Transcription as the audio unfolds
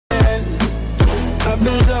I've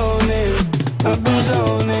been zoning, I've been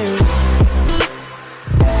zoning.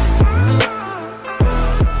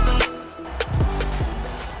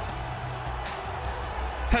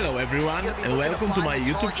 Hello everyone and welcome to my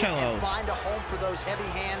YouTube channel. Find a home for those heavy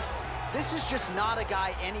hands. This is just not a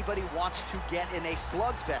guy anybody wants to get in a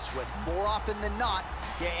slugfest with. More often than not,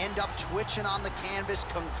 you end up twitching on the canvas,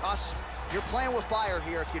 concussed. You're playing with fire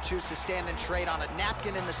here if you choose to stand and trade on a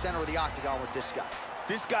napkin in the center of the octagon with this guy.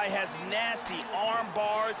 This guy has nasty arm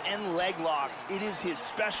bars and leg locks. It is his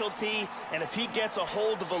specialty, and if he gets a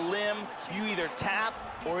hold of a limb, you either tap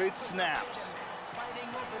or it snaps.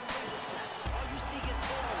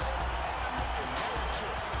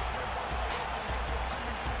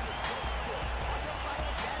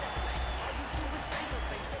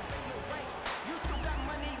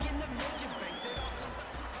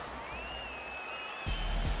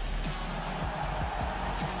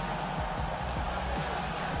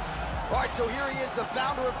 All right, so here he is, the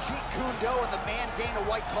founder of Jeet Kune Do and the man Dana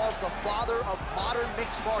White calls the father of modern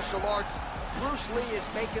mixed martial arts. Bruce Lee is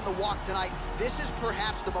making the walk tonight. This is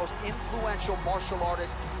perhaps the most influential martial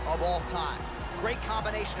artist of all time. Great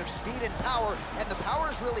combination of speed and power, and the power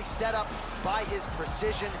is really set up by his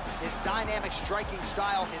precision, his dynamic striking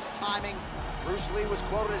style, his timing. Bruce Lee was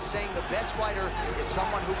quoted as saying the best fighter is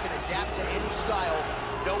someone who can adapt to any style.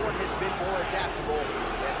 No one has been more adaptable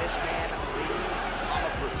than this man, Lee.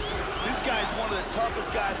 Bruce. This guy is one of the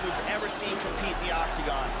toughest guys we've ever seen compete in the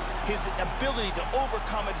octagon. His ability to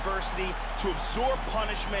overcome adversity, to absorb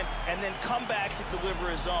punishment, and then come back to deliver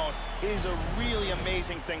his own is a really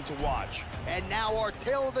amazing thing to watch. And now our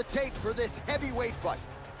tale of the tape for this heavyweight fight.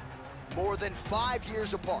 More than 5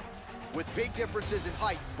 years apart, with big differences in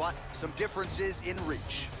height, but some differences in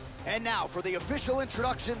reach. And now for the official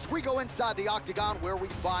introductions, we go inside the octagon where we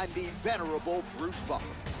find the venerable Bruce Buffer.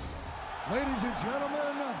 Ladies and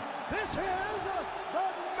gentlemen, this is the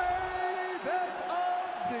main event of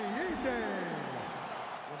the evening.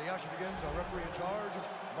 When the action begins, our referee in charge,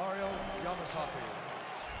 Mario Yamasaki.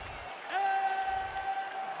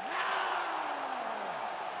 And now,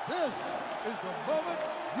 this is the moment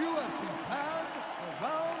UFC fans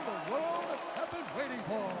around the world have been waiting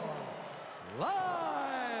for.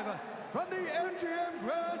 Live from the MGM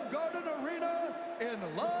Grand Garden Arena in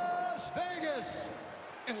Las Vegas.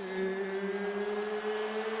 It's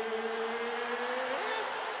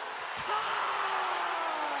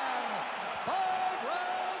time! 5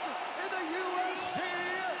 rounds in the UFC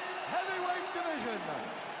heavyweight division.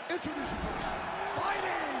 Introducing first,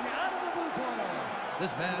 fighting out of the blue corner.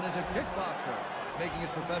 This man is a kickboxer, making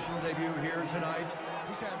his professional debut here tonight.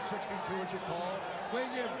 He stands 62 inches tall,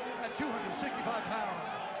 weighing in at 265 pounds.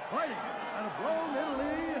 Fighting out of Rome,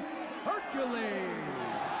 Italy, Hercules.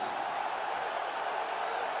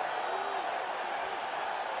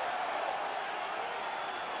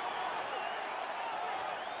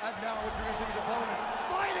 And now introducing his opponent,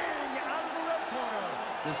 fighting out of the red corner.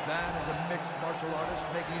 This man is a mixed martial artist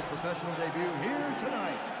making his professional debut here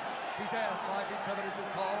tonight. He stands 5 feet 7 inches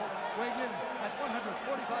tall, weighing in at 145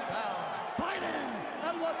 pounds. Fighting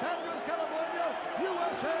out of Los Angeles, California,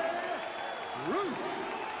 USA, Bruce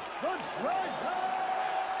the Dragon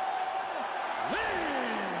Lee.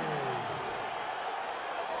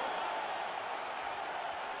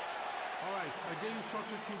 All right, I gave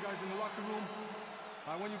instructions to you guys in the locker room.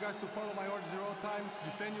 I want you guys to follow my orders at all times,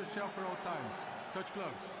 defend yourself at all times. Touch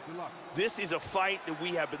gloves. Good luck. This is a fight that we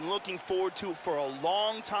have been looking forward to for a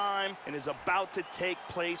long time and is about to take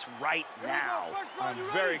place right now. I'm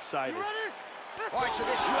very excited. All right, so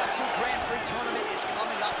this UFC Grand Prix tournament is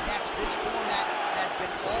coming up next. This format has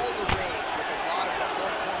been all the rage with a lot of the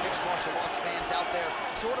hardcore mixed martial arts fans out there.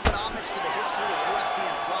 Sort of an homage to the history of UFC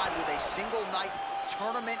and Pride with a single night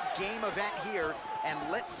tournament game event here, and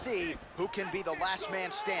let's see who can be the last man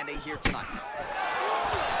standing here tonight.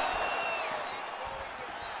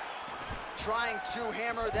 Trying to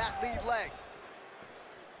hammer that lead leg.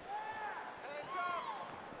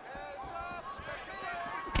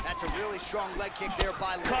 That's a really strong leg kick there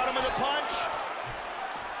by Lee. Caught him with a punch.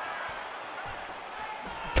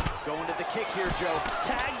 Going to the kick here, Joe.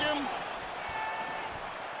 Tagged him.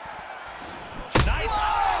 Nice. Oh!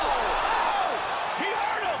 He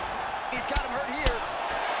hurt him. He's got him hurt here.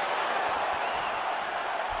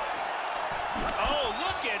 Oh,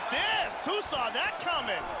 look at this. Who saw that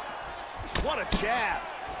coming? What a jab.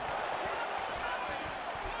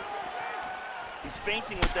 He's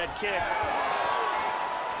fainting with that kick.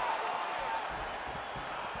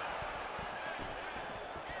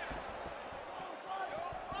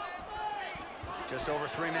 Just over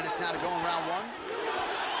 3 minutes now to go in round one.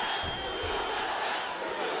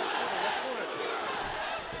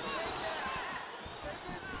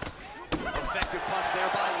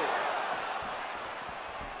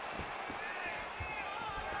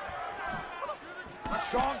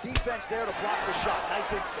 defense there to block the shot.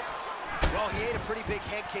 Nice instincts. Well, he ate a pretty big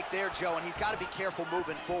head kick there, Joe, and he's got to be careful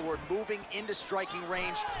moving forward, moving into striking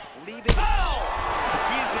range, leaving... Oh!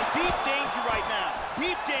 He's in deep danger right now.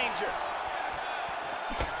 Deep danger.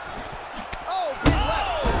 Oh, big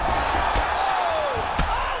left. Oh! Oh,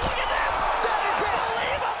 look at this! That is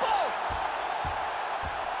Unbelievable!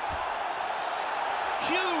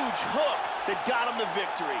 Huge hook that got him the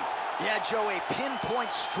victory. Yeah, Joe, a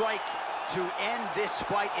pinpoint strike to end this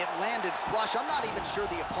fight. It landed flush. I'm not even sure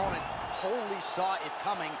the opponent wholly saw it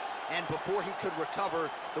coming, and before he could recover,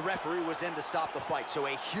 the referee was in to stop the fight. So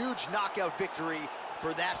a huge knockout victory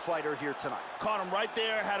for that fighter here tonight. Caught him right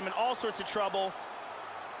there, had him in all sorts of trouble.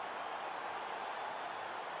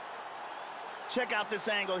 Check out this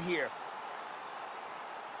angle here.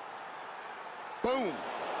 Boom.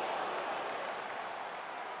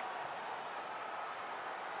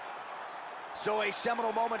 So a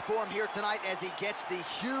seminal moment for him here tonight as he gets the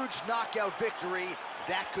huge knockout victory.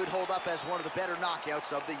 That could hold up as one of the better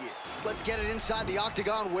knockouts of the year. Let's get it inside the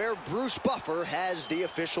octagon where Bruce Buffer has the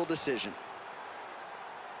official decision.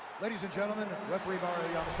 Ladies and gentlemen, referee Mario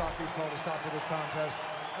Yamasaki's called a stop to this contest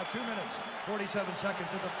at 2 minutes, 47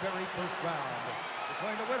 seconds of the very first round.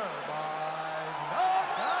 Declaring the winner by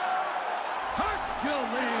knockout,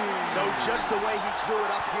 Hercules! So just the way he drew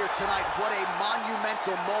it up here tonight, what a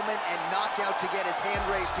monumental moment and knockout to get his hand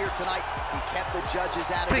raised here tonight. He kept the judges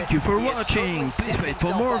out of it. Thank you for He has watching. certainly Please set wait for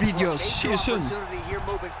himself more up a videos. See you major soon. opportunity here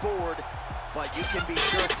moving forward, but you can be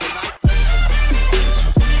sure tonight